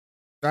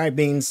All right,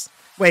 Beans.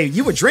 Wait,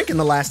 you were drinking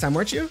the last time,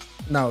 weren't you?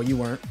 No, you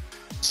weren't.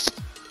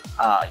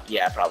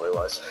 Yeah, I probably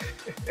was.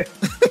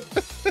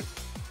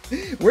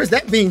 Where's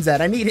that Beans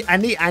at? I need him.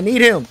 I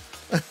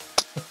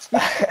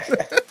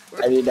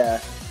mean,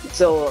 it's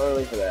so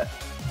early for that.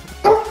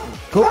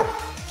 Cool.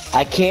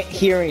 I can't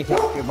hear anything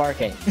if you're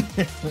barking.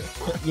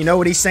 You know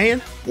what he's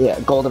saying? Yeah,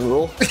 golden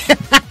rule.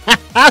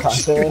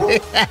 I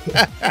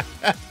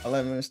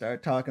let him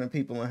start talking to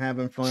people and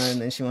having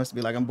fun, and she wants to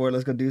be like, "I'm bored.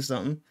 Let's go do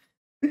something."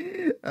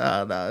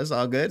 No, it's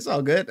all good. It's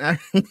all good.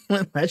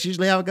 That's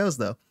usually how it goes,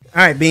 though. All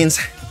right, Beans,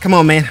 come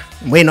on, man.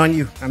 I'm waiting on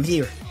you. I'm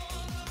here.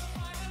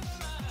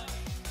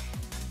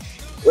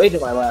 Way to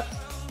my left.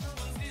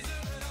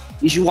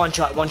 You should one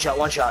shot. Right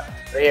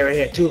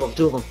here. Two of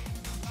them.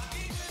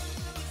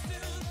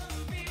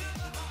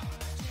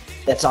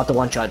 That's not the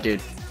one shot,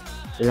 dude.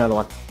 There's another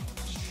one.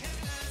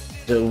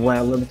 So when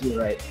I limit to the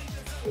right.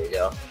 There you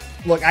go.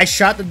 Look, I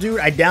shot the dude.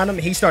 I downed him.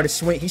 He started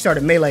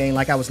meleeing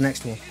like I was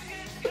next to him.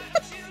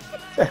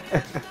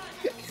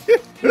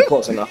 You're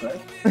close enough,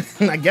 right?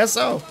 I guess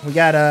so. We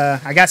got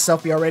I got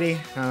selfie already.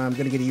 I'm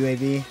gonna get a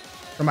UAV.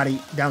 Somebody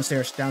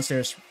downstairs.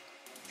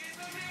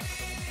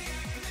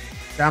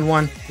 Down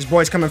one. This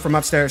boy's coming from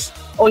upstairs.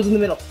 Oh, he's in the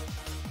middle.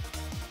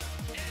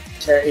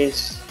 There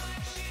is.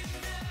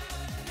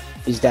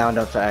 He's downed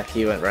up back.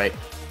 He went right.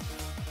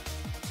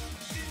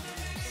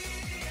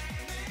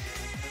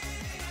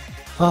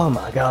 Oh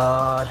my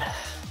god.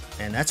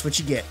 And that's what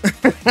you get.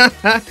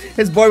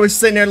 His boy was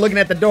sitting there looking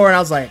at the door, and I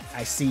was like,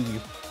 I see you.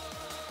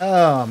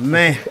 Oh,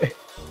 man.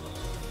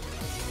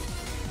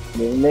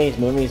 He's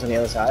moving. He's on the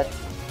other side.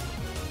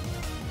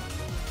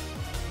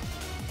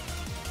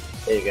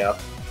 There you go.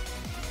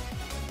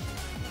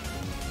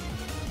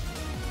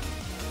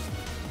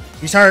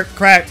 He's hurt.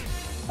 Cracked.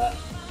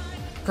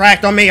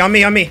 Cracked on me.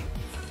 Coming.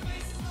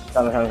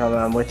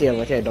 I'm with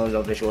you. Don't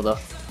go visual, though.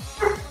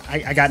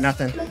 I got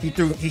nothing. He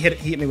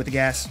hit me with the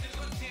gas.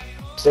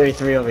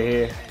 33 over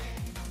here.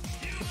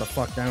 Put the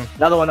fuck down.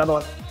 Another one.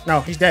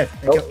 No, he's dead.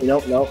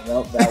 Nope.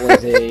 That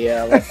was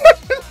a.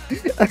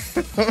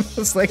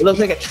 It's like, it looked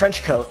like a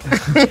trench coat.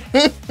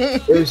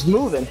 It was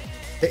moving.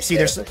 See,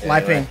 there's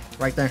live ping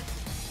right there.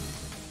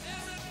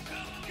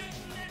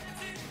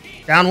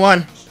 Down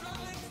one.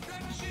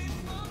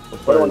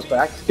 Put one's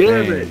back.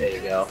 There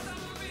you go.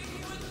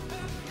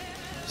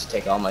 Just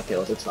take all my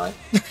kills. It's fine.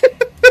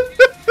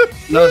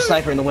 No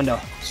sniper in the window.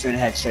 Straight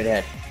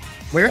ahead.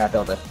 Where? That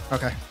building.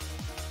 Okay.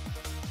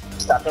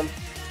 Stop him.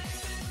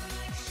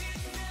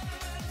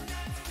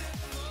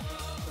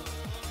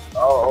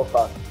 Oh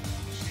fuck.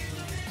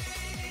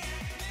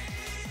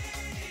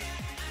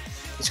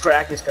 He's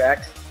cracked.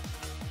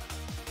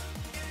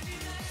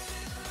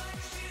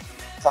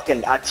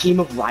 Fucking a team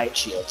of riot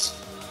shields.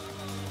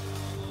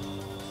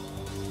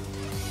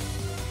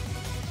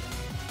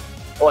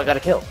 Oh, I got a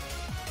kill.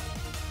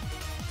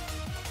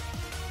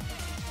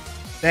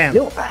 Damn.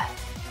 No.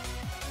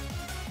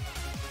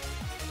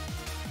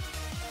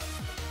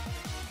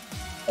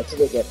 That's what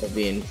they get for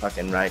being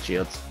fucking riot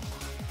shields.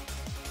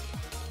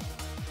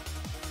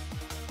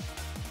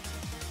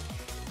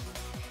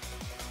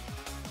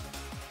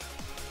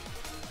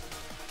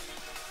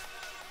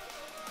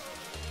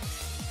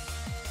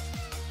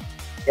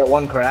 Get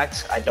one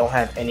cracked. I don't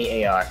have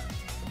any AR.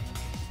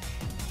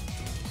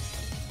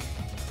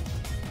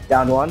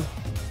 Down one.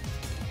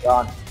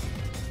 Gone.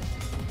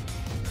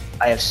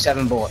 I have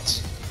 7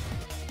 bullets.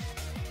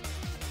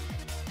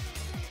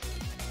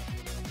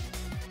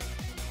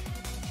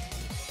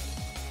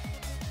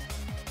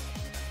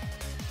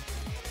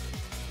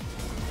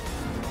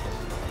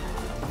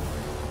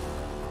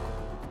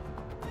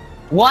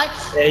 What?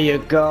 There you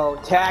go.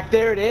 Tack,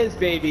 there it is,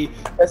 baby.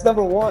 That's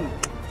number 1.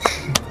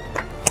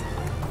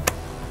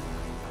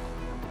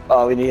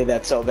 Oh, we needed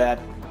that so bad.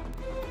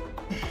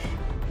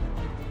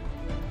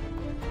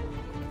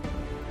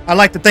 I'd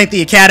like to thank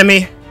the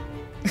Academy.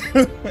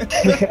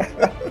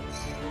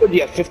 What, do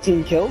you have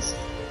 15 kills?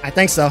 I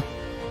think so.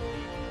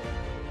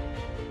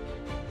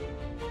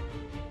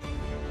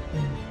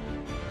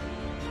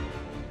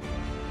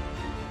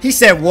 He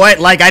said what?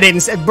 Like I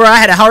didn't say, bro, I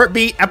had a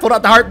heartbeat. I pulled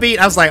out the heartbeat.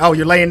 I was like, oh,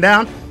 you're laying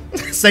down?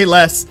 Say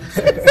less.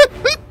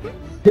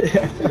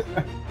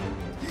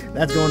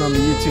 That's going on the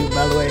YouTube,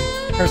 by the way.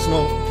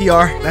 Personal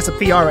PR. That's a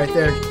PR right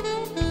there.